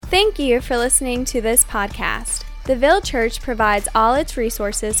Thank you for listening to this podcast. The Ville Church provides all its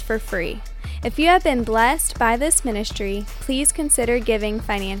resources for free. If you have been blessed by this ministry, please consider giving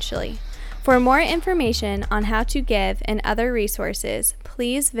financially. For more information on how to give and other resources,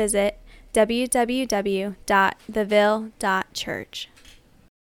 please visit www.theville.church.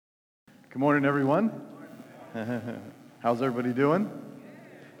 Good morning, everyone. How's everybody doing?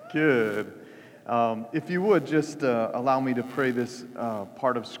 Good. If you would, just allow me to pray this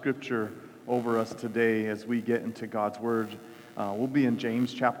part of Scripture over us today as we get into God's Word. We'll be in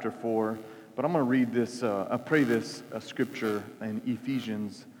James chapter 4, but I'm going to read this, pray this Scripture in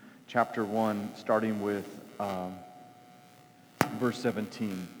Ephesians chapter 1, starting with verse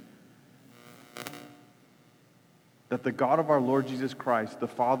 17. That the God of our Lord Jesus Christ, the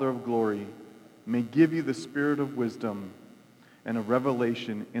Father of glory, may give you the spirit of wisdom and a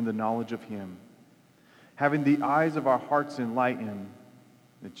revelation in the knowledge of Him, having the eyes of our hearts enlightened,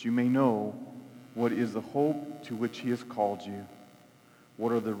 that you may know what is the hope to which He has called you,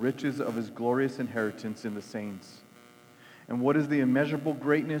 what are the riches of His glorious inheritance in the saints, and what is the immeasurable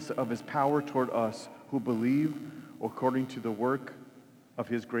greatness of His power toward us who believe, according to the work of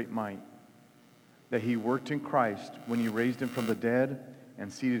His great might, that He worked in Christ when He raised Him from the dead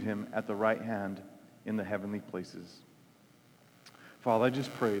and seated Him at the right hand in the heavenly places. Father, I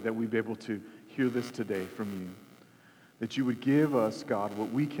just pray that we'd be able to hear this today from You, that You would give us, God,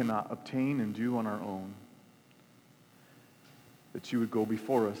 what we cannot obtain and do on our own, that You would go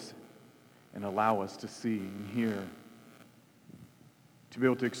before us and allow us to see and hear, to be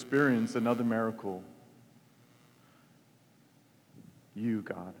able to experience another miracle, You,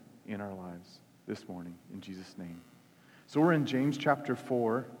 God, in our lives this morning, in Jesus' name. So we're in James chapter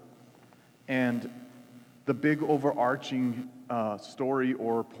 4, and the big overarching story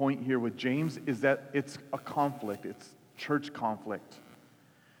or point here with James is that it's a conflict. It's church conflict.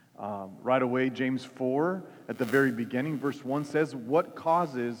 Right away, James 4, at the very beginning, verse 1 says, what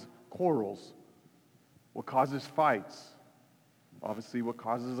causes quarrels? What causes fights? Obviously, what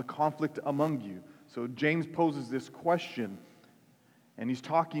causes a conflict among you? So James poses this question, and he's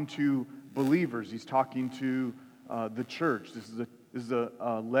talking to believers. He's talking to the church. This is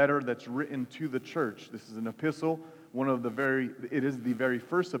a letter that's written to the church. This is an epistle. It is the very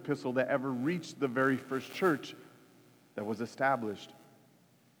first epistle that ever reached the very first church that was established.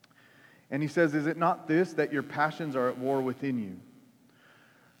 And he says, is it not this, that your passions are at war within you?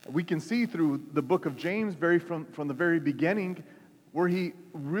 We can see through the book of James, from the very beginning, where he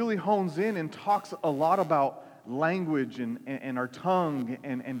really hones in and talks a lot about language and our tongue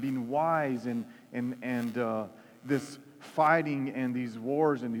and being wise and this fighting and these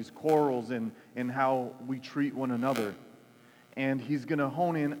wars and these quarrels and how we treat one another. And he's going to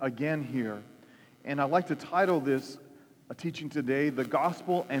hone in again here. And I'd like to title this teaching today, The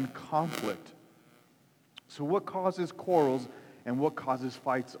Gospel and Conflict. So what causes quarrels and what causes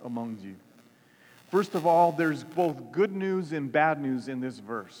fights among you? First of all, there's both good news and bad news in this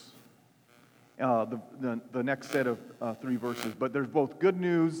verse. The next set of three verses. But there's both good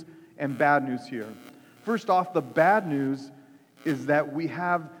news and bad news here. First off, the bad news is that we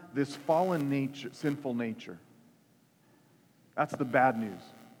have this fallen nature, sinful nature. That's the bad news.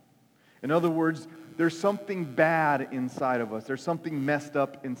 In other words, there's something bad inside of us. There's something messed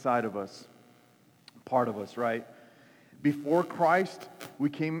up inside of us. Part of us, right? Before Christ,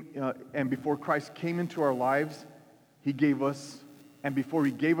 before Christ came into our lives, He gave us, and before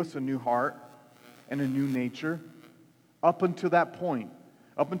He gave us a new heart and a new nature, up until that point,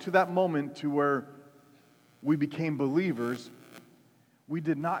 up until that moment to where we became believers, we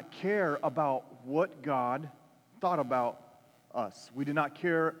did not care about what God thought about us. We did not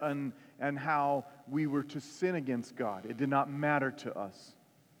care and how we were to sin against God. It did not matter to us.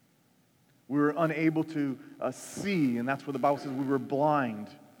 We were unable to see, and that's what the Bible says, we were blind,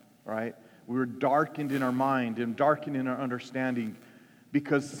 right? We were darkened in our mind and darkened in our understanding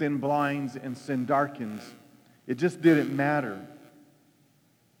because sin blinds and sin darkens. It just didn't matter.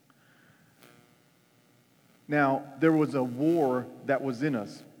 Now, there was a war that was in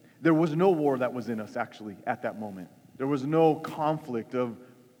us. There was no war that was in us, actually, at that moment. There was no conflict of,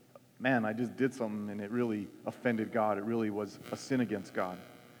 man, I just did something and it really offended God. It really was a sin against God.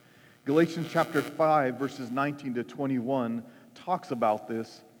 Galatians chapter 5, verses 19 to 21 talks about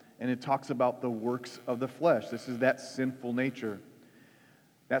this, and it talks about the works of the flesh. This is that sinful nature.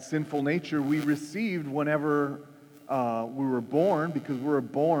 That sinful nature we received whenever we were born, because we were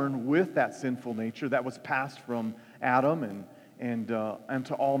born with that sinful nature that was passed from Adam and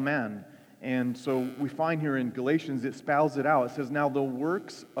to all men. And so we find here in Galatians, it spells it out. It says, now the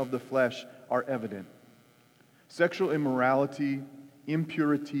works of the flesh are evident. Sexual immorality,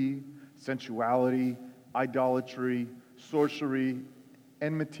 impurity, sensuality, idolatry, sorcery,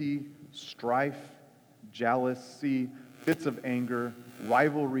 enmity, strife, jealousy, fits of anger,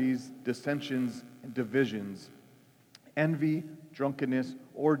 rivalries, dissensions, and divisions, envy, drunkenness,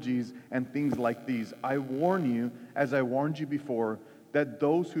 orgies, and things like these. I warn you, as I warned you before, that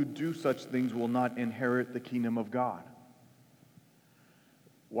those who do such things will not inherit the kingdom of God.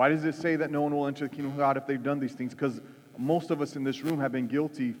 Why does it say that no one will enter the kingdom of God if they've done these things? Because most of us in this room have been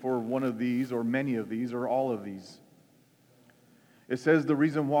guilty for one of these, or many of these, or all of these. It says the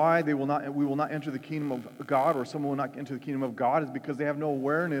reason why we will not enter the kingdom of God, or someone will not enter the kingdom of God, is because they have no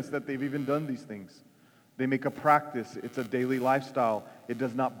awareness that they've even done these things. They make a practice. It's a daily lifestyle. It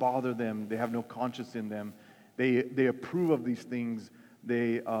does not bother them. They have no conscience in them. They approve of these things.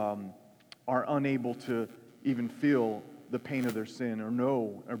 They are unable to even feel the pain of their sin, or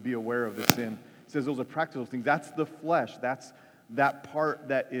know, or be aware of the sin. It says those are practical things. That's the flesh. That's that part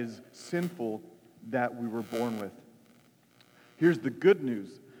that is sinful that we were born with. Here's the good news.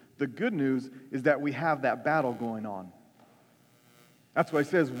 The good news is that we have that battle going on. That's why it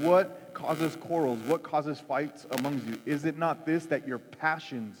says, what causes quarrels? What causes fights among you? Is it not this, that your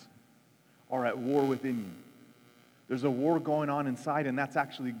passions are at war within you? There's a war going on inside, and that's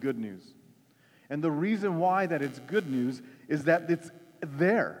actually good news. And the reason why that it's good news is that it's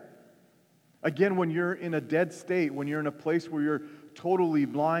there. Again, when you're in a dead state, when you're in a place where you're totally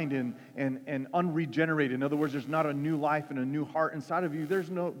blind and unregenerated, in other words, there's not a new life and a new heart inside of you, there's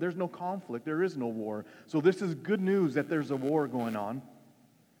no conflict, there is no war. So this is good news that there's a war going on.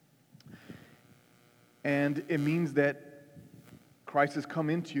 And it means that Christ has come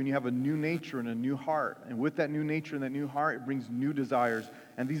into you and you have a new nature and a new heart. And with that new nature and that new heart, it brings new desires.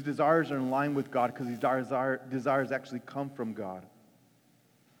 And these desires are in line with God because these desires actually come from God.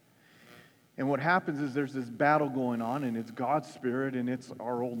 And what happens is there's this battle going on, and it's God's Spirit and it's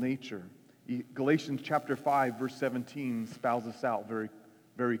our old nature. Galatians chapter 5, verse 17 spells this out very,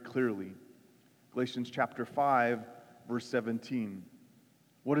 very clearly. Galatians chapter 5, verse 17.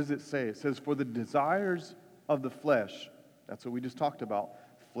 What does it say? It says, for the desires of the flesh, that's what we just talked about,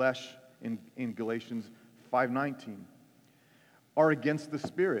 flesh in Galatians 5:19, are against the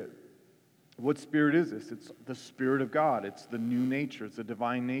Spirit. What spirit is this? It's the Spirit of God. It's the new nature. It's the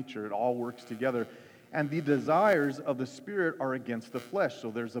divine nature. It all works together. And the desires of the Spirit are against the flesh.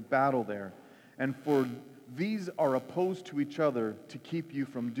 So there's a battle there. And for these are opposed to each other to keep you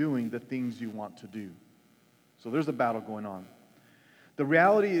from doing the things you want to do. So there's a battle going on. The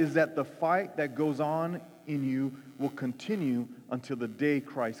reality is that the fight that goes on in you will continue until the day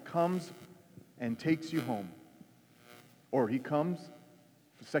Christ comes and takes you home. Or he comes,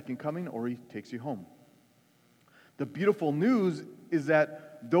 the second coming, or he takes you home. The beautiful news is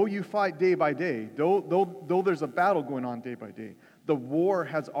that though you fight day by day, though there's a battle going on day by day, the war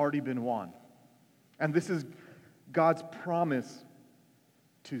has already been won. And this is God's promise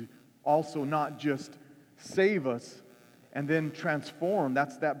to also not just save us and then transform,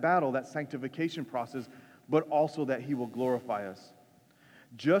 that's that battle, that sanctification process, but also that he will glorify us.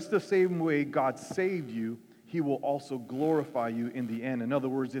 Just the same way God saved you, he will also glorify you in the end. In other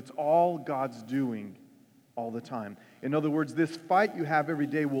words, it's all God's doing all the time. In other words, this fight you have every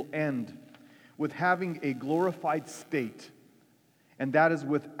day will end with having a glorified state. And that is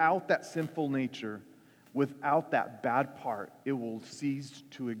without that sinful nature, without that bad part, it will cease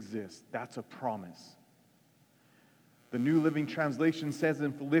to exist. That's a promise. The New Living Translation says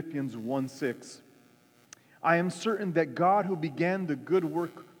in Philippians 1:6, I am certain that God who began the good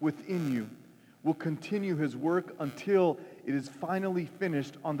work within you will continue his work until it is finally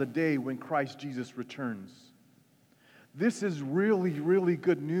finished on the day when Christ Jesus returns. This is really, really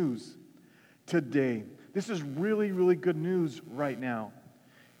good news today. This is really, really good news right now.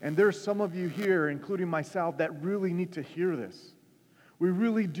 And there's some of you here, including myself, that really need to hear this. We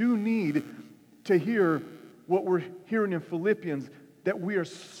really do need to hear what we're hearing in Philippians, that we are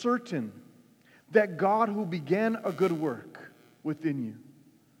certain that God who began a good work within you,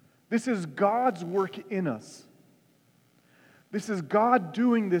 this is God's work in us. This is God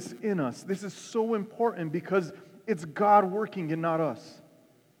doing this in us. This is so important because it's God working and not us.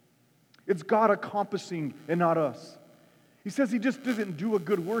 It's God accomplishing and not us. He says he just doesn't do a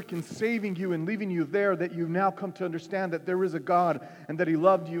good work in saving you and leaving you there, that you now come to understand that there is a God and that he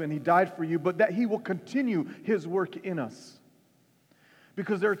loved you and he died for you, but that he will continue his work in us.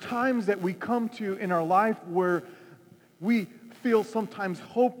 Because there are times that we come to in our life where we feel sometimes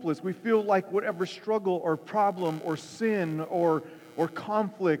hopeless. We feel like whatever struggle or problem or sin or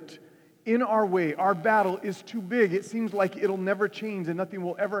conflict in our way, our battle is too big. It seems like it'll never change and nothing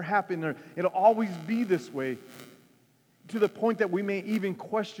will ever happen. Or it'll always be this way. to the point that we may even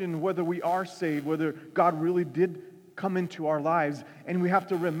question whether we are saved, whether God really did come into our lives. And we have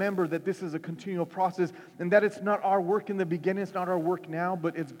to remember that this is a continual process and that it's not our work in the beginning, it's not our work now,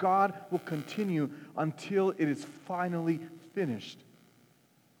 but it's God will continue until it is finally finished.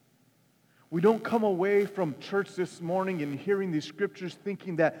 We don't come away from church this morning and hearing these scriptures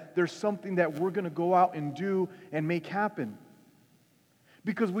thinking that there's something that we're going to go out and do and make happen.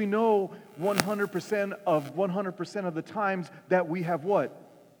 Because we know 100% of the times that we have what?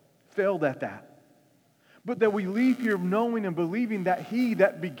 Failed at that. But that we leave here knowing and believing that He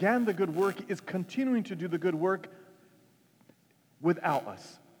that began the good work is continuing to do the good work without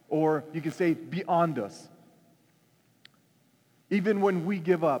us. Or you can say beyond us. Even when we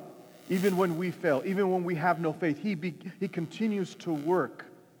give up, even when we fail, even when we have no faith, He continues to work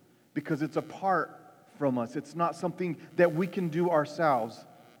because it's apart from us. It's not something that we can do ourselves.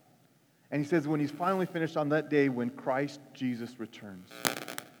 And He says when He's finally finished on that day when Christ Jesus returns.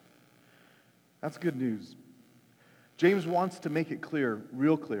 That's good news. James wants to make it clear,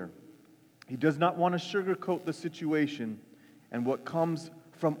 real clear. He does not want to sugarcoat the situation and what comes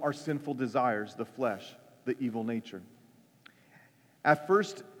from our sinful desires, the flesh, the evil nature. At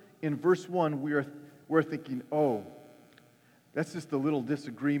first, in verse 1, we're thinking, oh, that's just a little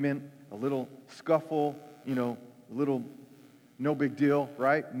disagreement, a little scuffle, a little no big deal,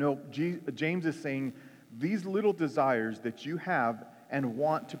 right? No, James is saying these little desires that you have and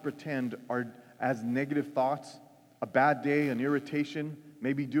want to pretend are as negative thoughts, a bad day, an irritation,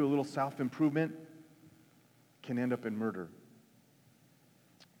 maybe do a little self-improvement, can end up in murder.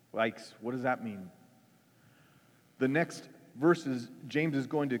 Yikes, what does that mean? The next verses, James is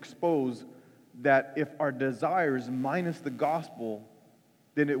going to expose that if our desires minus the gospel,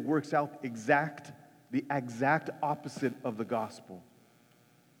 then it works out the exact opposite of the gospel.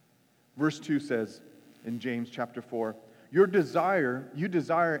 Verse 2 says in James chapter 4, you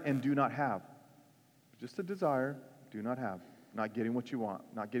desire and do not have. Just a desire, do not have. Not getting what you want,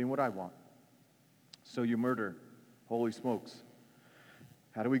 not getting what I want. So you murder. Holy smokes.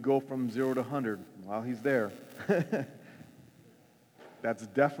 How do we go from 0 to 100? Well, he's there. That's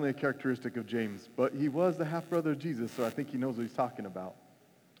definitely a characteristic of James. But he was the half-brother of Jesus, so I think he knows what he's talking about.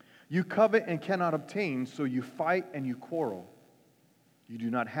 You covet and cannot obtain, so you fight and you quarrel. You do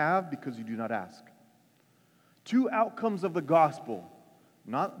not have because you do not ask. Two outcomes of the gospel.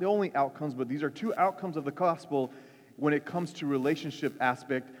 Not the only outcomes, but these are two outcomes of the gospel when it comes to relationship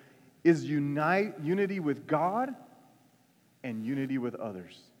aspect, is unity with God and unity with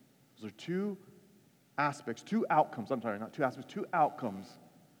others. Those are two aspects, two outcomes. I'm sorry, not two aspects, two outcomes.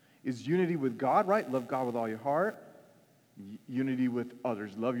 Is unity with God, right? Love God with all your heart. Unity with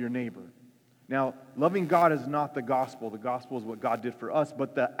others. Love your neighbor. Now, loving God is not the gospel. The gospel is what God did for us,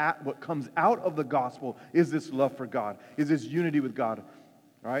 but what comes out of the gospel is this love for God, is this unity with God,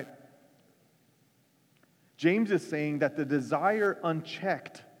 right? James is saying that the desire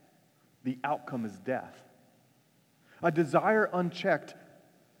unchecked, the outcome is death. A desire unchecked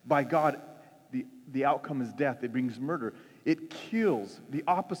by God, the outcome is death. It brings murder. It kills, the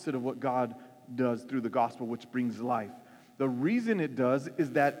opposite of what God does through the gospel, which brings life. The reason it does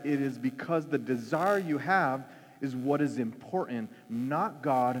is that it is because the desire you have is what is important, not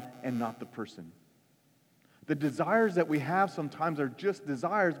God and not the person. The desires that we have sometimes are just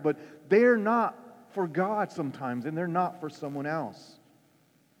desires, but they're not for God sometimes, and they're not for someone else.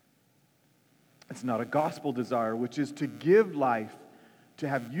 It's not a gospel desire, which is to give life, to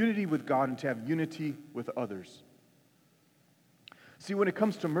have unity with God, and to have unity with others. See, when it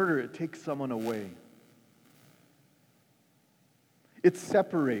comes to murder, it takes someone away. It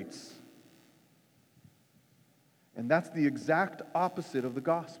separates. And that's the exact opposite of the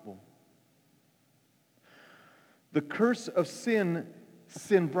gospel. The curse of sin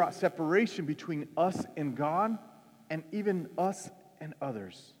brought separation between us and God, and even us and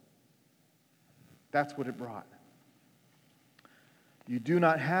others. That's what it brought. You do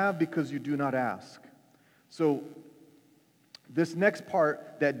not have because you do not ask. So, this next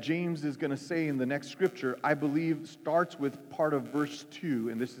part that James is going to say in the next scripture, I believe starts with part of verse 2,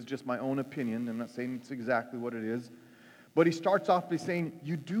 and this is just my own opinion. I'm not saying it's exactly what it is. But he starts off by saying,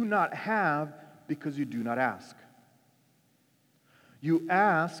 you do not have because you do not ask. You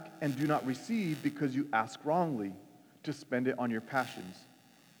ask and do not receive because you ask wrongly to spend it on your passions.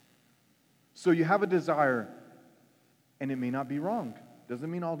 So you have a desire, and it may not be wrong.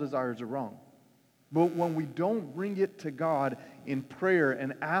 Doesn't mean all desires are wrong. But when we don't bring it to God in prayer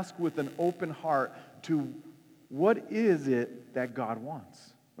and ask with an open heart to what is it that God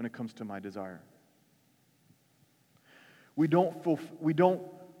wants when it comes to my desire? We don't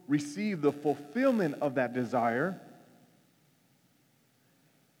receive the fulfillment of that desire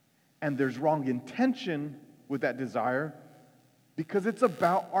And there's wrong intention with that desire because it's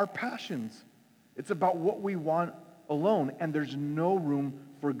about our passions. It's about what we want alone, and there's no room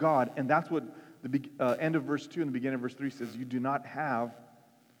for God. And that's what the end of verse 2 and the beginning of verse 3 says. You do not have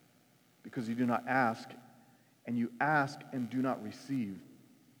because you do not ask, and you ask and do not receive.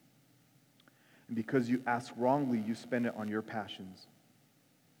 And because you ask wrongly, you spend it on your passions.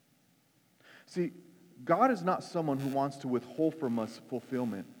 See, God is not someone who wants to withhold from us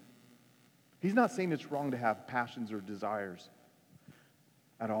fulfillment. He's not saying it's wrong to have passions or desires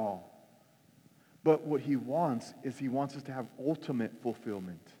at all. But what he wants is he wants us to have ultimate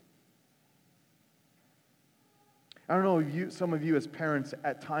fulfillment. I don't know if some of you as parents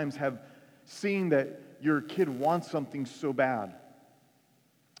at times have seen that your kid wants something so bad.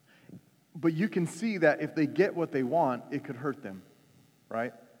 But you can see that if they get what they want, it could hurt them,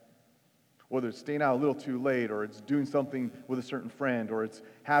 right? Whether it's staying out a little too late, or it's doing something with a certain friend, or it's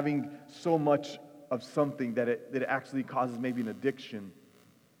having so much of something that it actually causes maybe an addiction.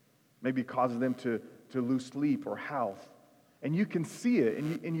 Maybe causes them to lose sleep or health. And you can see it,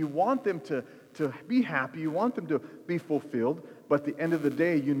 and you want them to be happy, you want them to be fulfilled, but at the end of the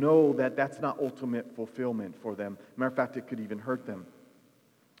day, you know that that's not ultimate fulfillment for them. Matter of fact, it could even hurt them.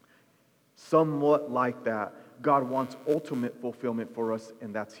 Somewhat like that, God wants ultimate fulfillment for us,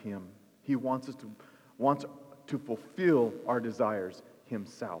 and that's Him. He wants to fulfill our desires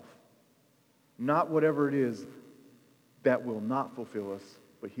Himself. Not whatever it is that will not fulfill us,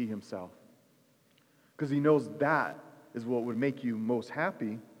 but He Himself. Because He knows that is what would make you most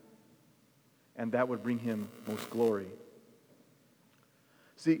happy, and that would bring Him most glory.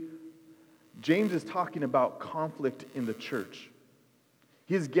 See, James is talking about conflict in the church.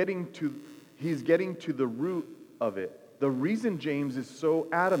 He's getting to the root of it. The reason James is so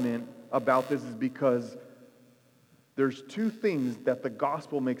adamant about this is because there's two things that the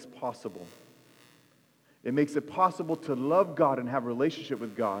gospel makes possible. It makes it possible to love God and have a relationship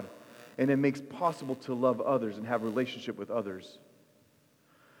with God, and it makes possible to love others and have a relationship with others.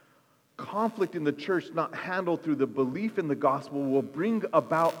 Conflict in the church not handled through the belief in the gospel will bring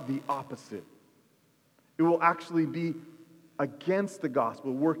about the opposite. It will actually be against the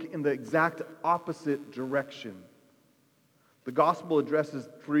gospel, work in the exact opposite direction. The gospel addresses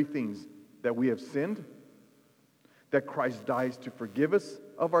three things: that we have sinned, that Christ dies to forgive us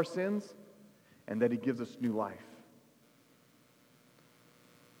of our sins, and that He gives us new life.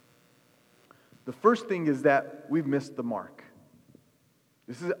 The first thing is that we've missed the mark.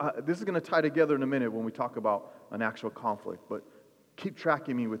 This is going to tie together in a minute when we talk about an actual conflict, but keep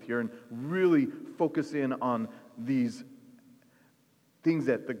tracking me with here and really focus in on these things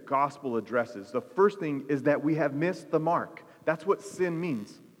that the gospel addresses. The first thing is that we have missed the mark. That's what sin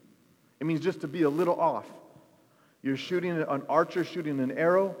means. It means just to be a little off. You're shooting an archer, shooting an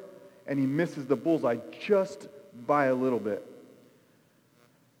arrow, and he misses the bullseye just by a little bit.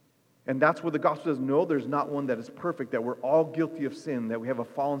 And that's where the gospel says, no, there's not one that is perfect, that we're all guilty of sin, that we have a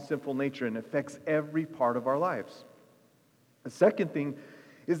fallen, sinful nature, and it affects every part of our lives. The second thing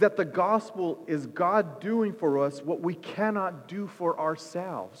is that the gospel is God doing for us what we cannot do for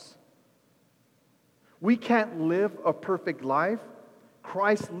ourselves. We can't live a perfect life.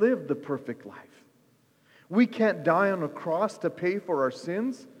 Christ lived the perfect life. We can't die on a cross to pay for our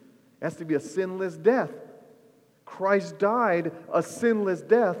sins. It has to be a sinless death. Christ died a sinless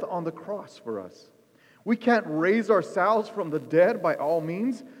death on the cross for us. We can't raise ourselves from the dead by all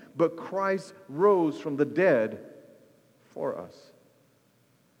means, but Christ rose from the dead for us.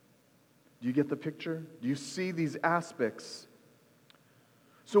 Do you get the picture? Do you see these aspects?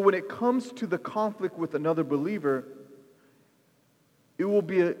 So when it comes to the conflict with another believer, it will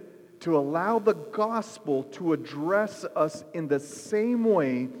be to allow the gospel to address us in the same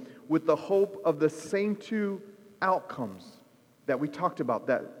way with the hope of the same two outcomes that we talked about,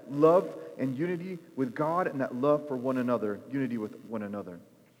 that love and unity with God and that love for one another, unity with one another.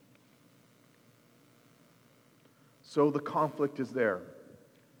 So the conflict is there.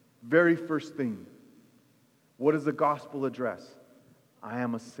 Very first thing, what does the gospel address? I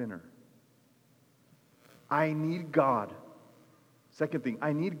am a sinner. I need God. Second thing,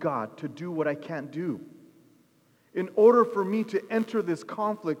 I need God to do what I can't do. In order for me to enter this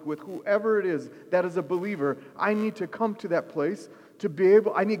conflict with whoever it is that is a believer, I need to come to that place to be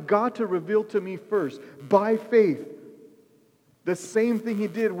able, I need God to reveal to me first, by faith, the same thing He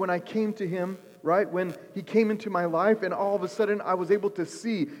did when I came to Him, right? When He came into my life and all of a sudden I was able to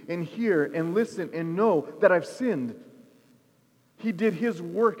see and hear and listen and know that I've sinned. He did His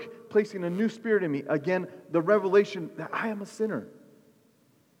work, placing a new spirit in me. Again, the revelation that I am a sinner.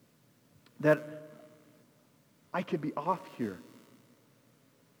 That I could be off here.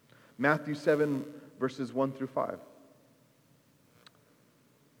 Matthew 7, verses 1 through 5.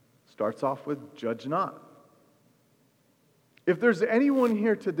 Starts off with, judge not. If there's anyone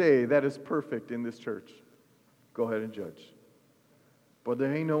here today that is perfect in this church, go ahead and judge. But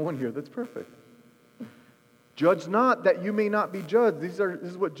there ain't no one here that's perfect. Judge not, that you may not be judged. This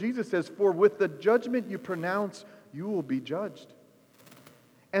is what Jesus says, for with the judgment you pronounce, you will be judged.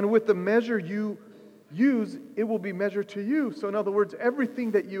 And with the measure you use, it will be measured to you. So in other words,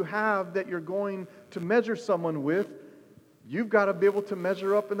 everything that you have that you're going to measure someone with, you've got to be able to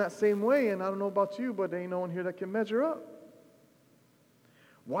measure up in that same way. And I don't know about you, but there ain't no one here that can measure up.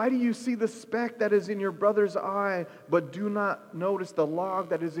 Why do you see the speck that is in your brother's eye, but do not notice the log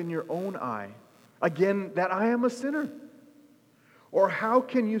that is in your own eye? Again, that I am a sinner. Or how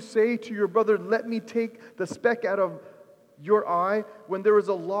can you say to your brother, let me take the speck out of your eye, when there is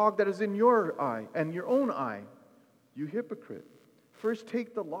a log that is in your eye and your own eye? You hypocrite. First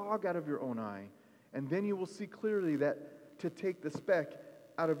take the log out of your own eye, and then you will see clearly that to take the speck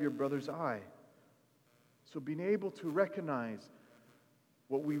out of your brother's eye. So being able to recognize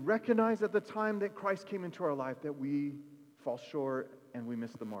what we recognize at the time that Christ came into our life, that we fall short and we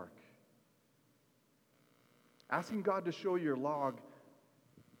miss the mark. Asking God to show your log,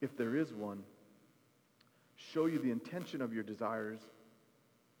 if there is one, show you the intention of your desires.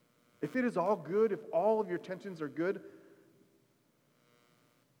 If it is all good, if all of your intentions are good,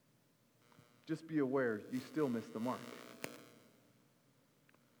 just be aware you still miss the mark.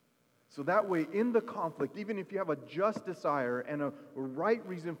 So that way, in the conflict, even if you have a just desire and a right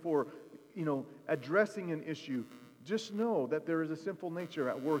reason for, addressing an issue, just know that there is a sinful nature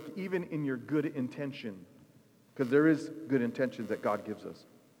at work, even in your good intention. Because there is good intentions that God gives us.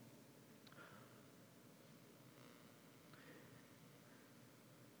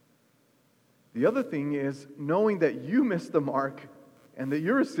 The other thing is, knowing that you missed the mark and that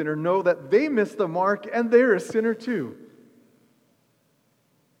you're a sinner, know that they missed the mark and they're a sinner too.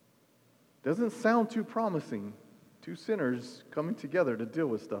 Doesn't sound too promising, two sinners coming together to deal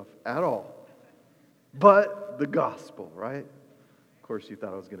with stuff at all. But the gospel, right? Of course you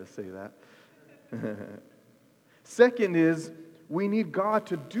thought I was going to say that. Second is, we need God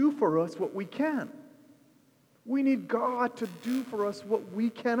to do for us what we can. We need God to do for us what we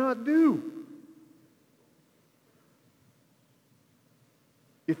cannot do.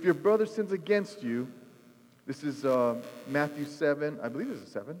 If your brother sins against you, this is Matthew 7, I believe this is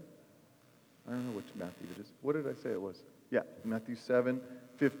 7. I don't know which Matthew it is. What did I say it was? Yeah, Matthew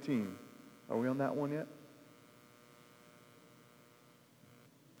 7:15. Are we on that one yet?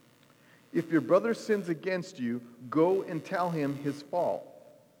 If your brother sins against you, go and tell him his fault.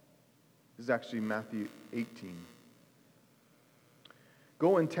 This is actually Matthew 18.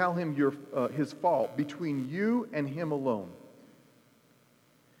 Go and tell him his fault between you and him alone.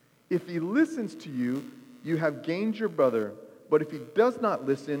 If he listens to you, you have gained your brother. But if he does not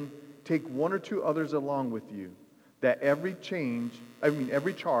listen, take one or two others along with you, that every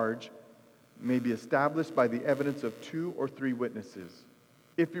charge may be established by the evidence of 2 or 3 witnesses.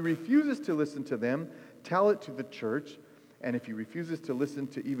 If he refuses to listen to them, tell it to the church. And if he refuses to listen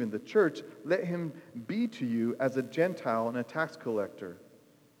to even the church, let him be to you as a Gentile and a tax collector.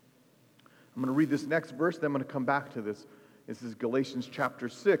 I'm going to read this next verse, then I'm going to come back to this. This is Galatians chapter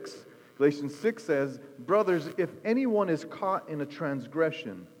 6. Galatians 6 says, brothers, if anyone is caught in a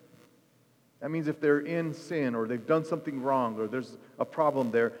transgression, that means if they're in sin or they've done something wrong or there's a problem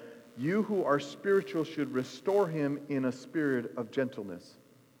there, you who are spiritual should restore him in a spirit of gentleness.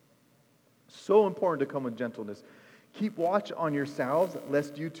 So important to come with gentleness. Keep watch on yourselves,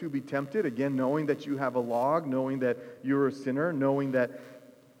 lest you too be tempted. Again, knowing that you have a log, knowing that you're a sinner, knowing that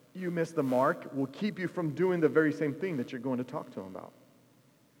you miss the mark, will keep you from doing the very same thing that you're going to talk to him about.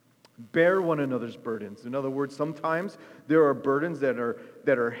 Bear one another's burdens. In other words, sometimes there are burdens that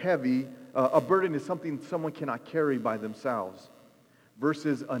are heavy. A burden is something someone cannot carry by themselves.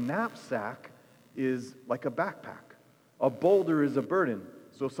 Versus a knapsack is like a backpack. A boulder is a burden.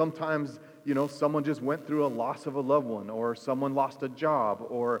 So sometimes, someone just went through a loss of a loved one, or someone lost a job,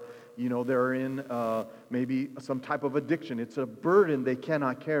 or, they're in maybe some type of addiction. It's a burden they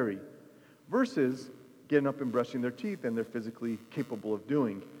cannot carry. Versus getting up and brushing their teeth and they're physically capable of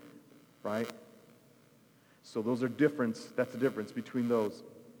doing, right? So that's the difference between those.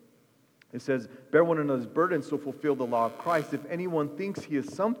 It says, bear one another's burdens, so fulfill the law of Christ. If anyone thinks he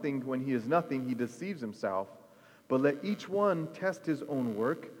is something when he is nothing, he deceives himself. But let each one test his own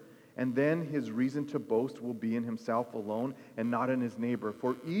work, and then his reason to boast will be in himself alone and not in his neighbor.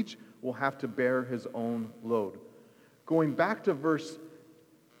 For each will have to bear his own load. Going back to verse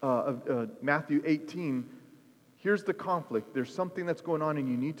Matthew 18, Here's the conflict. There's something that's going on and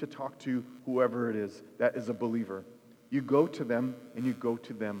you need to talk to whoever it is that is a believer. You go to them and you go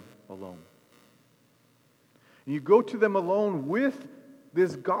to them alone. And you go to them alone with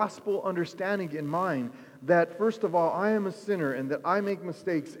this gospel understanding in mind that, first of all, I am a sinner and that I make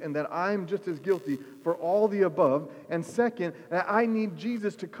mistakes and that I'm just as guilty for all the above. And second, that I need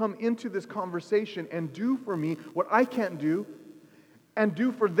Jesus to come into this conversation and do for me what I can't do and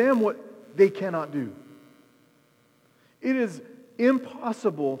do for them what they cannot do. It is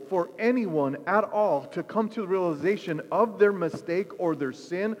impossible for anyone at all to come to the realization of their mistake or their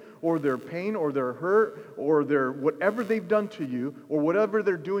sin or their pain or their hurt or their whatever they've done to you or whatever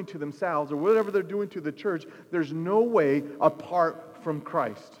they're doing to themselves or whatever they're doing to the church. There's no way apart from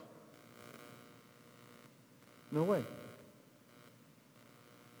Christ. No way.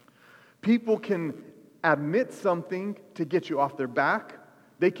 People can admit something to get you off their back.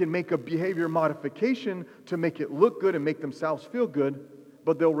 They can make a behavior modification to make it look good and make themselves feel good,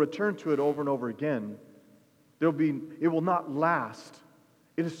 but they'll return to it over and over again. It will not last.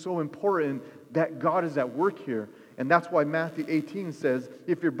 It is so important that God is at work here. And that's why Matthew 18 says,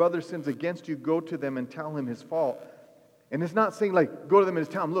 if your brother sins against you, go to them and tell him his fault. And it's not saying like, go to them and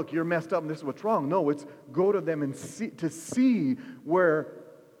tell them, look, you're messed up and this is what's wrong. No, it's go to them and see where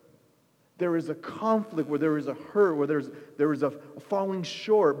there is a conflict, where there is a hurt, where there is a falling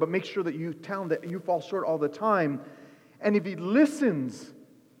short, but make sure that you tell him that you fall short all the time. And if he listens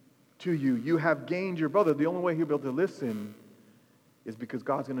to you, you have gained your brother. The only way he'll be able to listen is because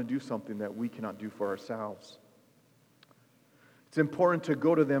God's going to do something that we cannot do for ourselves. It's important to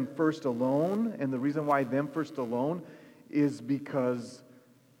go to them first alone, and the reason why them first alone is because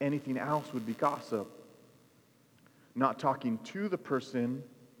anything else would be gossip. Not talking to the person,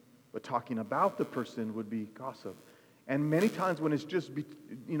 but talking about the person would be gossip. And many times when it's just,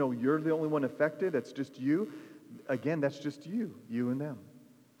 you're the only one affected, it's just you, again, that's just you and them.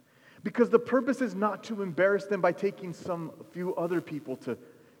 Because the purpose is not to embarrass them by taking a few other people to.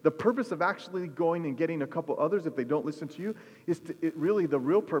 The purpose of actually going and getting a couple others, if they don't listen to you, the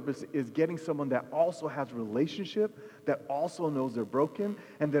real purpose is getting someone that also has a relationship, that also knows they're broken,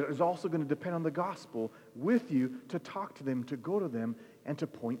 and that is also going to depend on the gospel with you to talk to them, to go to them, and to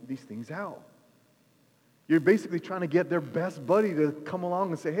point these things out. You're basically trying to get their best buddy to come along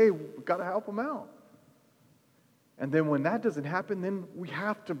and say, hey, we've got to help them out. And then when that doesn't happen, then we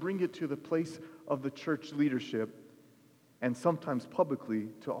have to bring it to the place of the church leadership, and sometimes publicly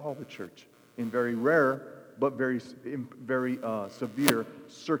to all the church in very rare but very severe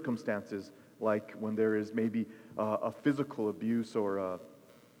circumstances, like when there is maybe a physical abuse or a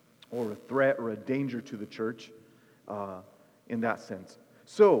threat or a danger to the church in that sense.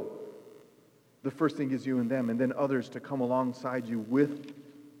 So the first thing is you and them, and then others to come alongside you with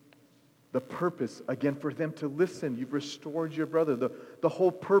the purpose, again, for them to listen. You've restored your brother. The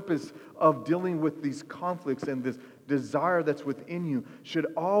whole purpose of dealing with these conflicts and this desire that's within you should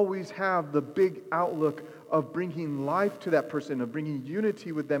always have the big outlook of bringing life to that person, of bringing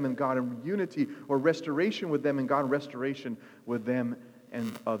unity with them and God, and unity or restoration with them and God, and restoration with them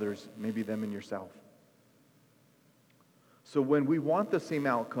and others, maybe them and yourself. So when we want the same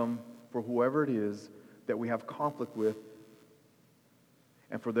outcome for whoever it is that we have conflict with,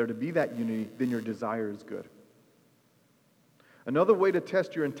 and for there to be that unity, then your desire is good. Another way to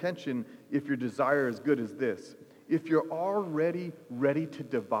test your intention if your desire is good is this. If you're already ready to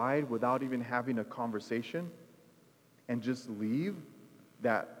divide without even having a conversation and just leave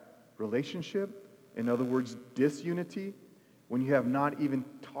that relationship, in other words, disunity, when you have not even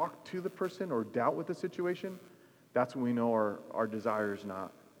talked to the person or dealt with the situation, that's when we know our desire is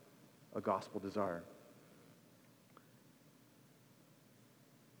not a gospel desire.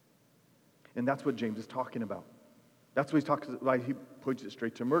 And that's what James is talking about. That's what he's talking about. He points it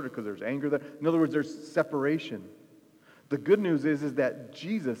straight to murder because there's anger there. In other words, there's separation. The good news is that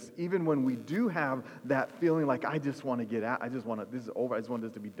Jesus, even when we do have that feeling like, I just want to get out, this is over, I just want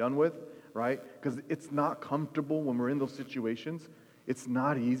this to be done with, right? Because it's not comfortable when we're in those situations. It's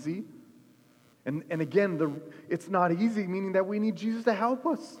not easy. And again, it's not easy, meaning that we need Jesus to help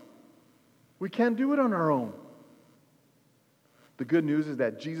us. We can't do it on our own. The good news is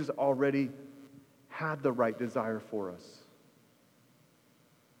that Jesus already had the right desire for us.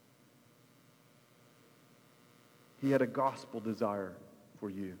 He had a gospel desire for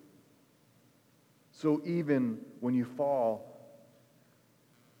you. So even when you fall,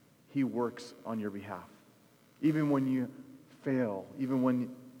 He works on your behalf. Even when you fail, even when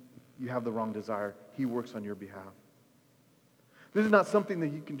you have the wrong desire, He works on your behalf. This is not something that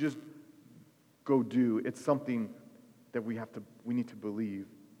you can just go do. It's something that we need to believe.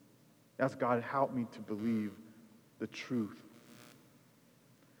 Ask God, help me to believe the truth.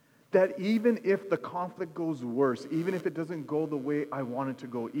 That even if the conflict goes worse, even if it doesn't go the way I want it to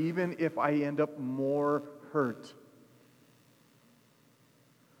go, even if I end up more hurt,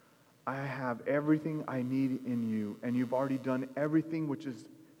 I have everything I need in you, and you've already done everything, which is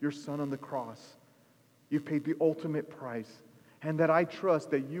your Son on the cross. You've paid the ultimate price, and that I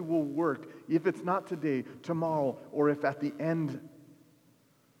trust that you will work, if it's not today, tomorrow, or if at the end,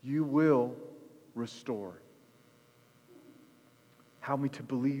 you will restore. Help me to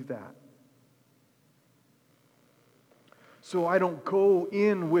believe that. So I don't go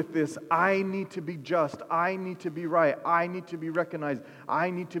in with this, I need to be just, I need to be right, I need to be recognized, I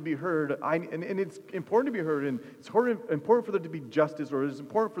need to be heard. And it's important to be heard, and it's important for there to be justice, or it's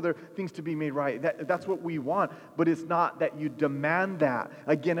important for their things to be made right. That's what we want, but it's not that you demand that.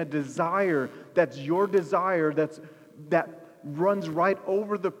 Again, a desire that's your desire, that runs right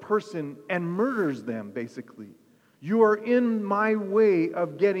over the person and murders them, basically. You are in my way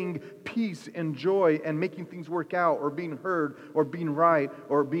of getting peace and joy and making things work out, or being heard, or being right,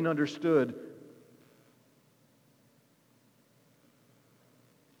 or being understood.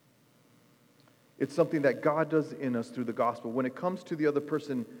 It's something that God does in us through the gospel. When it comes to the other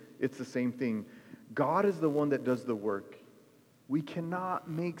person, it's the same thing. God is the one that does the work. We cannot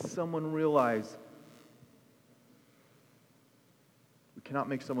make someone realize.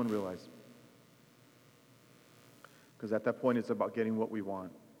 Because at that point, it's about getting what we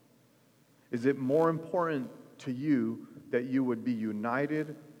want. Is it more important to you that you would be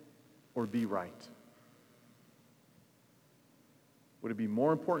united or be right? Would it be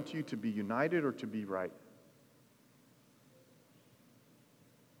more important to you to be united or to be right?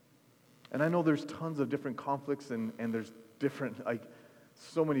 And I know there's tons of different conflicts, and there's different,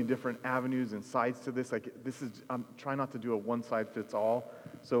 so many different avenues and sides to this. I'm trying not to do a one-size-fits-all.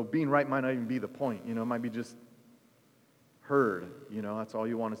 So being right might not even be the point. It might be just heard. That's all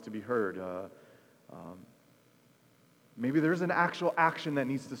you want is to be heard. Maybe there's an actual action that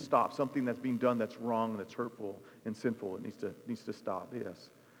needs to stop, something that's being done that's wrong, that's hurtful and sinful. It needs to stop. Yes.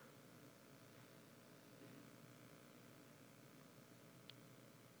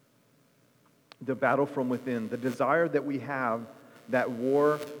 The battle from within, the desire that we have, that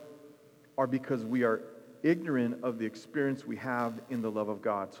war, are because we are ignorant of the experience we have in the love of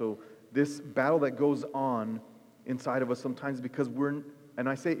God. So this battle that goes on inside of us sometimes, because we're, and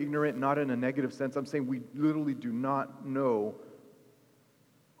I say ignorant not in a negative sense, I'm saying we literally do not know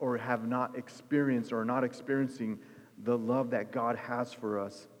or have not experienced or are not experiencing the love that God has for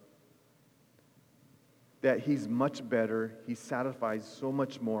us. That He's much better, He satisfies so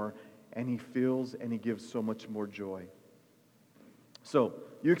much more, and He fills and He gives so much more joy. So,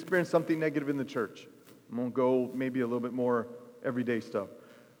 you experience something negative in the church. I'm going to go maybe a little bit more everyday stuff.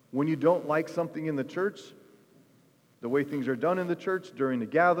 When you don't like something in the church, the way things are done in the church during the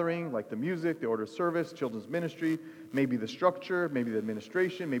gathering, like the music, the order of service, children's ministry, maybe the structure, maybe the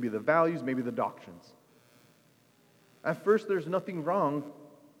administration, maybe the values, maybe the doctrines. At first, there's nothing wrong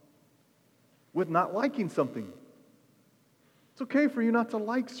with not liking something. It's okay for you not to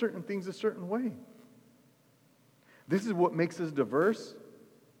like certain things a certain way. This is what makes us diverse,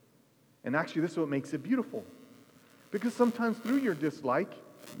 and actually this is what makes it beautiful. Because sometimes through your dislike,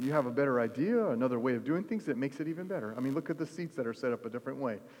 you have a better idea, another way of doing things that makes it even better. I mean, look at the seats that are set up a different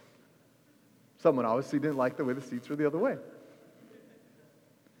way. Someone obviously didn't like the way the seats were the other way.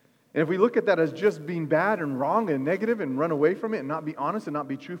 And if we look at that as just being bad and wrong and negative and run away from it and not be honest and not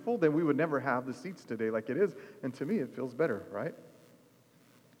be truthful, then we would never have the seats today like it is. And to me, it feels better, right?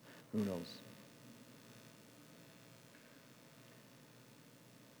 Who knows?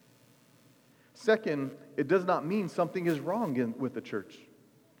 Second, it does not mean something is wrong with the church.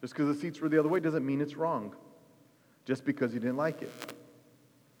 Just because the seats were the other way doesn't mean it's wrong. Just because you didn't like it.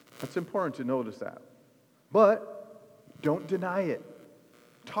 That's important to notice that. But don't deny it.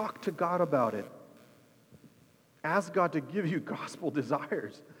 Talk to God about it. Ask God to give you gospel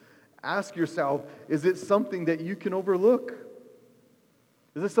desires. Ask yourself, is it something that you can overlook?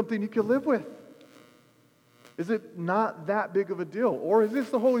 Is it something you can live with? Is it not that big of a deal? Or is this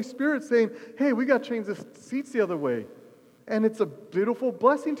the Holy Spirit saying, hey, we got to change the seats the other way? And it's a beautiful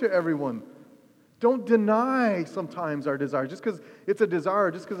blessing to everyone. Don't deny sometimes our desire. Just because it's a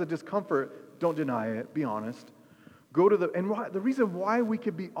desire, just because of discomfort, don't deny it. Be honest. The reason why we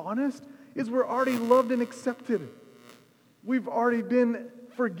can be honest is we're already loved and accepted. We've already been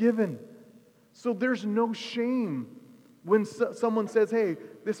forgiven. So there's no shame when someone says, hey,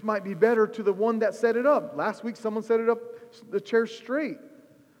 this might be better, to the one that set it up. Last week someone set it up, the chair straight.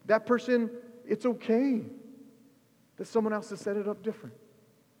 That person, it's okay that someone else has set it up different.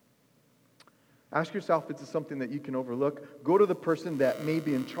 Ask yourself if it's something that you can overlook. Go to the person that may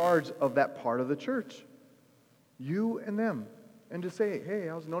be in charge of that part of the church. You and them. And just say, hey,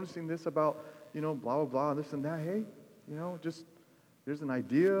 I was noticing this about, blah, blah, blah, this and that. Hey, just, there's an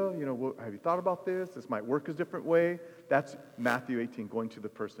idea. Have you thought about this? This might work a different way. That's Matthew 18, going to the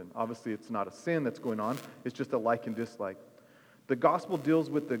person. Obviously, it's not a sin that's going on. It's just a like and dislike. The gospel deals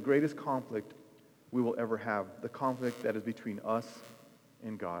with the greatest conflict we will ever have, the conflict that is between us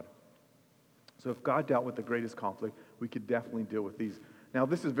and God. So if God dealt with the greatest conflict, we could definitely deal with these. Now,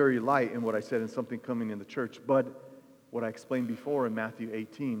 this is very light in what I said in something coming in the church, but what I explained before in Matthew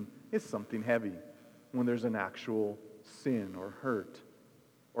 18 is something heavy when there's an actual sin or hurt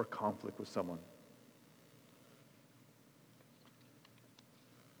or conflict with someone.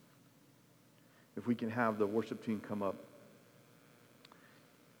 If we can have the worship team come up,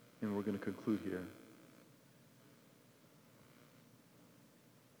 and we're going to conclude here.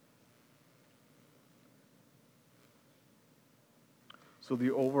 So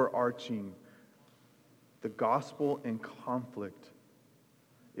the overarching, the gospel and conflict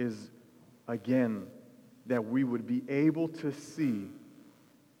is, again, that we would be able to see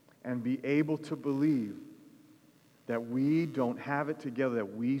and be able to believe that we don't have it together,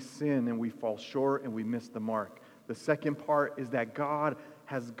 that we sin and we fall short and we miss the mark. The second part is that God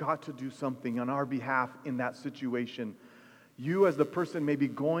has got to do something on our behalf in that situation. You as the person may be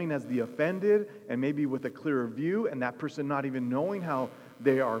going as the offended and maybe with a clearer view, and that person not even knowing how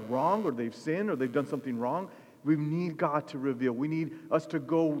they are wrong or they've sinned or they've done something wrong. We need God to reveal. We need us to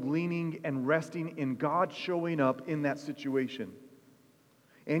go leaning and resting in God showing up in that situation.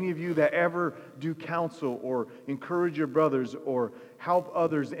 Any of you that ever do counsel or encourage your brothers or help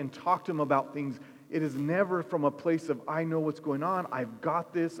others and talk to them about things, it is never from a place of, I know what's going on, I've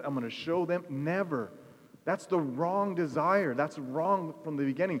got this, I'm going to show them. Never. That's the wrong desire. That's wrong from the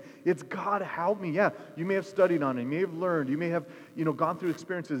beginning. It's, God, help me. Yeah, you may have studied on it. You may have learned. You may have, gone through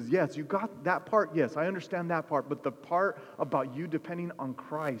experiences. Yes, you got that part. Yes, I understand that part. But the part about you depending on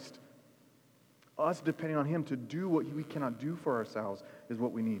Christ, us depending on Him to do what we cannot do for ourselves is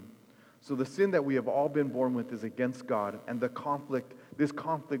what we need. So the sin that we have all been born with is against God. And this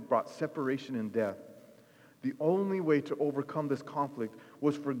conflict brought separation and death. The only way to overcome this conflict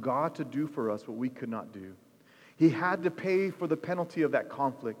was for God to do for us what we could not do. He had to pay for the penalty of that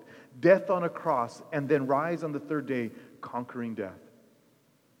conflict, death on a cross, and then rise on the third day, conquering death.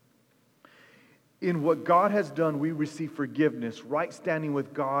 In what God has done, we receive forgiveness, right standing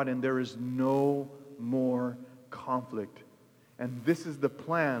with God, and there is no more conflict. And this is the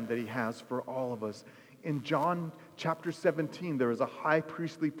plan that He has for all of us. In John chapter 17, there is a high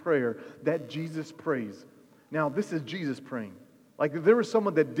priestly prayer that Jesus prays. Now, this is Jesus praying. Like if there was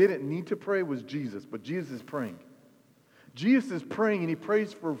someone that didn't need to pray, it was Jesus, but Jesus is praying. Jesus is praying, and He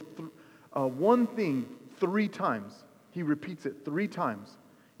prays for one thing 3 times. He repeats it 3 times.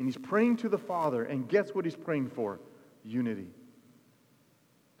 And He's praying to the Father, and guess what He's praying for? Unity.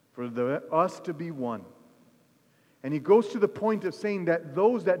 For us to be one. And He goes to the point of saying that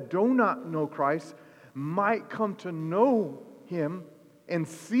those that do not know Christ might come to know Him and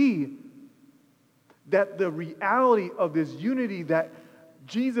see that the reality of this unity that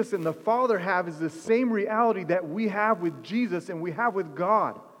Jesus and the Father have is the same reality that we have with Jesus and we have with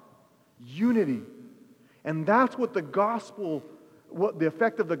God. Unity. And that's what the gospel, what the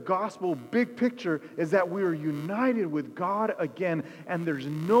effect of the gospel, big picture, is that we are united with God again, and there's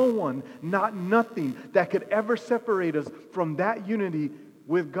no one, not nothing, that could ever separate us from that unity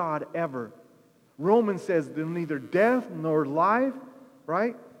with God ever. Romans says there's neither death nor life,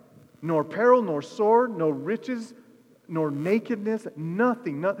 right? Nor peril, nor sword, nor riches, nor nakedness,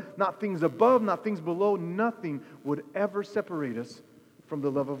 nothing, not things above, not things below, nothing would ever separate us from the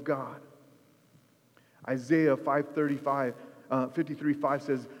love of God. Isaiah 53:5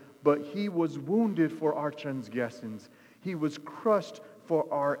 says, but He was wounded for our transgressions. He was crushed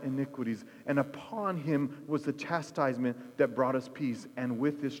for our iniquities. And upon Him was the chastisement that brought us peace. And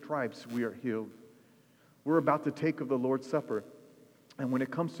with His stripes we are healed. We're about to take of the Lord's Supper. And when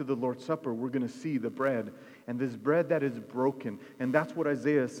it comes to the Lord's Supper, we're going to see the bread. And this bread that is broken. And that's what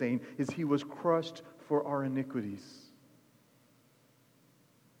Isaiah is saying, is He was crushed for our iniquities.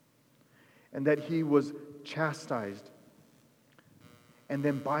 And that He was chastised. And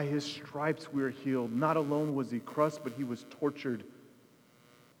then by His stripes we are healed. Not alone was He crushed, but He was tortured.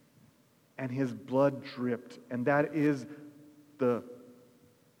 And His blood dripped. And that is the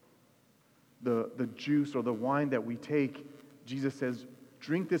juice or the wine that we take. Jesus says,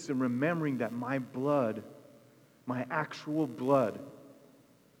 drink this in remembering that my blood, my actual blood,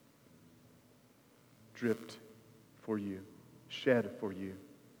 dripped for you, shed for you.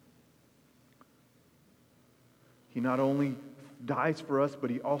 He not only dies for us, but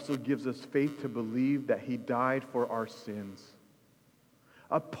He also gives us faith to believe that He died for our sins.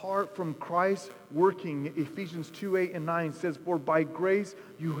 Apart from Christ working, Ephesians 2:8 and 9 says, "For by grace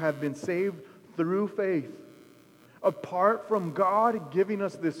you have been saved through faith." Apart from God giving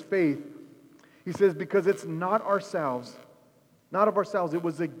us this faith, He says, because it's not ourselves, not of ourselves, it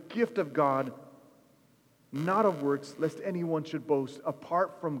was a gift of God, not of works, lest anyone should boast.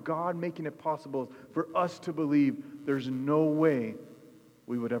 Apart from God making it possible for us to believe, there's no way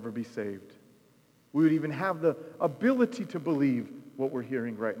we would ever be saved. We would even have the ability to believe what we're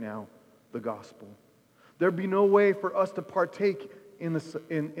hearing right now, the gospel. There'd be no way for us to partake in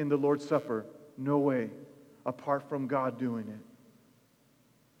the Lord's Supper. No way, apart from God doing it.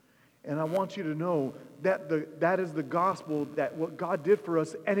 And I want you to know that that is the gospel, that what God did for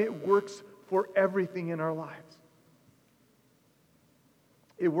us, and it works for everything in our lives.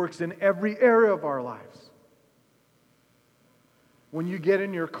 It works in every area of our lives. When you get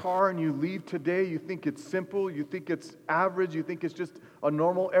in your car and you leave today, you think it's simple, you think it's average, you think it's just a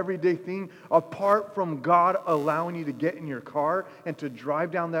normal everyday thing. Apart from God allowing you to get in your car and to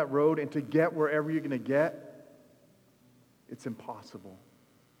drive down that road and to get wherever you're going to get, it's impossible.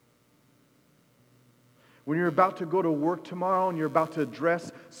 When you're about to go to work tomorrow and you're about to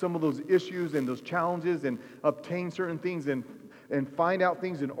address some of those issues and those challenges and obtain certain things and find out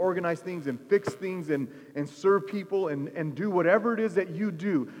things and organize things and fix things and serve people and do whatever it is that you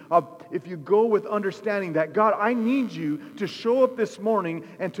do. If you go with understanding that, God, I need you to show up this morning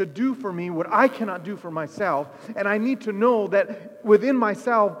and to do for me what I cannot do for myself. And I need to know that within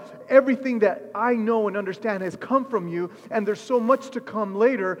myself, everything that I know and understand has come from you. And there's so much to come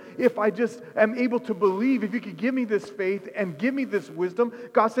later if I just am able to believe. If you could give me this faith and give me this wisdom.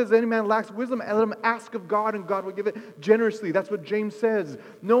 God says, any man lacks wisdom, and let him ask of God, and God will give it generously. That's what James says.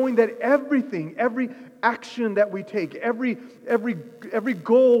 Knowing that everything, every action that we take, every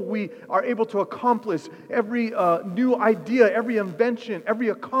goal we are able to accomplish, every new idea, every invention, every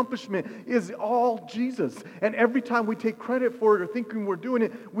accomplishment is all Jesus. And every time we take credit for it or thinking we're doing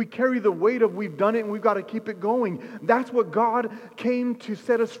it, we carry the weight of we've done it and we've got to keep it going. That's what God came to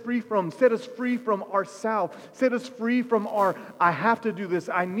set us free from ourselves, set us free from our, I have to do this,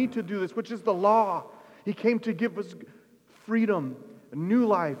 I need to do this, which is the law. He came to give us freedom, a new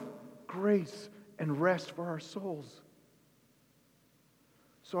life, grace, and rest for our souls.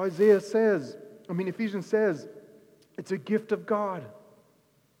 So Ephesians says, it's a gift of God.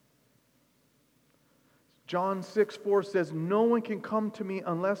 John 6:4 says, no one can come to me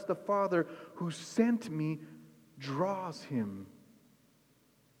unless the Father who sent me draws him.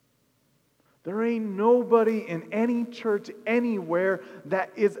 There ain't nobody in any church anywhere that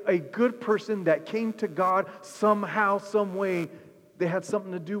is a good person that came to God somehow, some way. They had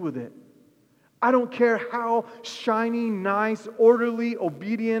something to do with it. I don't care how shiny, nice, orderly,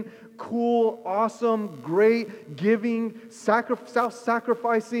 obedient, cool, awesome, great, giving,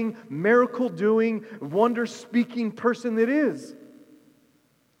 self-sacrificing, miracle-doing, wonder-speaking person it is.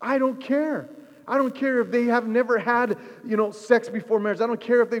 I don't care. I don't care if they have never had, sex before marriage. I don't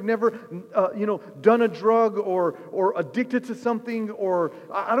care if they've never, done a drug or addicted to something. Or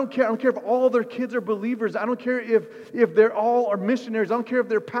I don't care. I don't care if all their kids are believers. I don't care if they're all are missionaries. I don't care if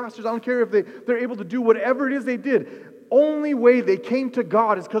they're pastors. I don't care if they're able to do whatever it is they did. Only way they came to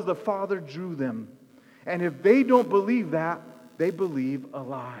God is because the Father drew them. And if they don't believe that, they believe a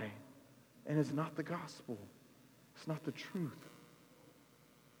lie. And it's not the gospel. It's not the truth.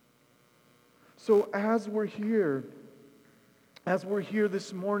 So as we're here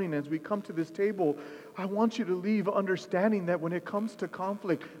this morning, as we come to this table, I want you to leave understanding that when it comes to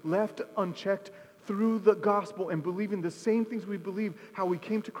conflict, left unchecked through the gospel and believing the same things we believe, how we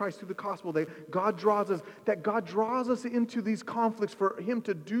came to Christ through the gospel, that God draws us into these conflicts for Him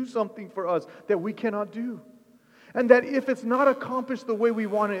to do something for us that we cannot do. And that if it's not accomplished the way we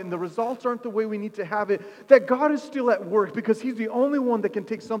want it and the results aren't the way we need to have it, that God is still at work because He's the only one that can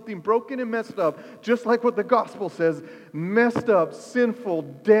take something broken and messed up, just like what the gospel says, messed up, sinful,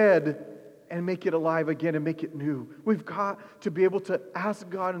 dead, and make it alive again and make it new. We've got to be able to ask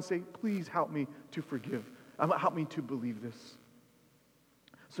God and say, please help me to forgive. Help me to believe this.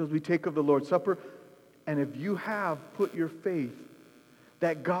 So as we take of the Lord's Supper, and if you have put your faith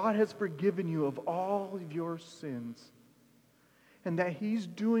that God has forgiven you of all of your sins, and that He's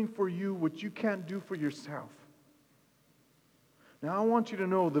doing for you what you can't do for yourself. Now I want you to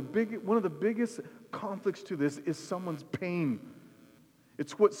know one of the biggest conflicts to this is someone's pain.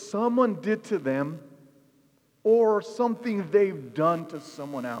 It's what someone did to them or something they've done to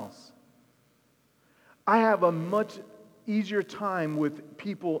someone else. I have a much easier time with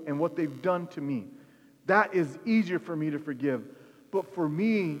people and what they've done to me. That is easier for me to forgive. But for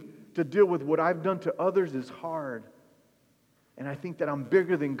me to deal with what I've done to others is hard. And I think that I'm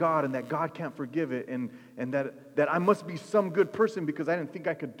bigger than God and that God can't forgive it and that I must be some good person because I didn't think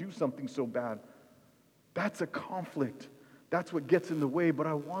I could do something so bad. That's a conflict. That's what gets in the way. But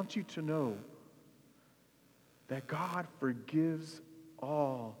I want you to know that God forgives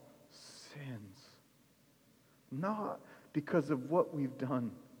all sins. Not because of what we've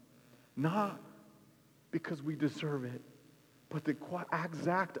done. Not because we deserve it. But the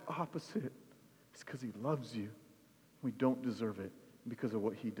exact opposite is because He loves you. We don't deserve it because of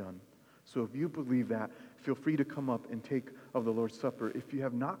what He done. So if you believe that, feel free to come up and take of the Lord's Supper. If you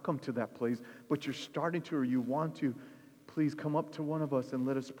have not come to that place, but you're starting to or you want to, please come up to one of us and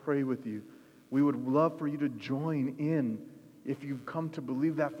let us pray with you. We would love for you to join in if you've come to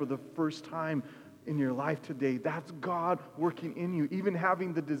believe that for the first time in your life today. That's God working in you, even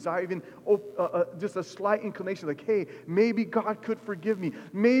having the desire, even just a slight inclination like, hey, maybe God could forgive me.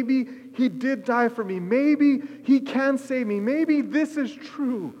 Maybe He did die for me. Maybe He can save me. Maybe this is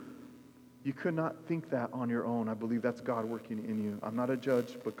true. You could not think that on your own. I believe that's God working in you. I'm not a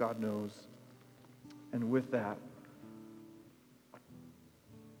judge, but God knows. And with that,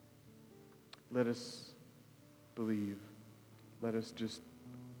 let us believe. Let us just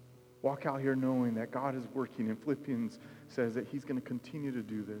walk out here knowing that God is working. And Philippians says that He's going to continue to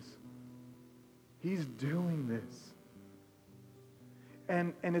do this. He's doing this.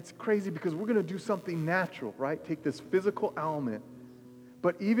 And it's crazy because we're going to do something natural, right? Take this physical element.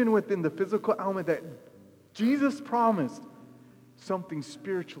 But even within the physical element that Jesus promised, something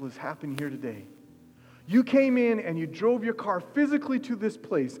spiritual is happening here today. You came in and you drove your car physically to this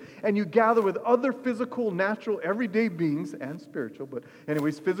place and you gather with other physical, natural, everyday beings and spiritual, but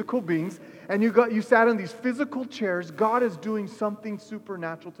anyways, physical beings, and you sat in these physical chairs. God is doing something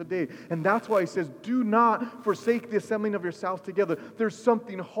supernatural today. And that's why He says, do not forsake the assembling of yourselves together. There's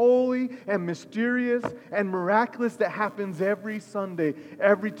something holy and mysterious and miraculous that happens every Sunday,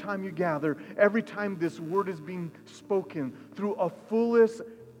 every time you gather, every time this word is being spoken through a fullest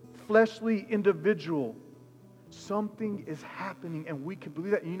fleshly individual. Something is happening and we can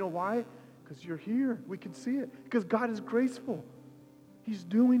believe that. And you know why? Because you're here. We can see it. Because God is graceful. He's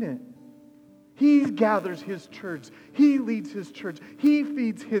doing it. He gathers His church. He leads His church. He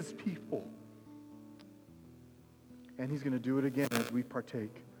feeds His people. And He's going to do it again as we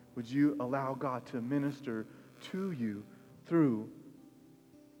partake. Would you allow God to minister to you through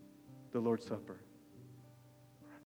the Lord's Supper?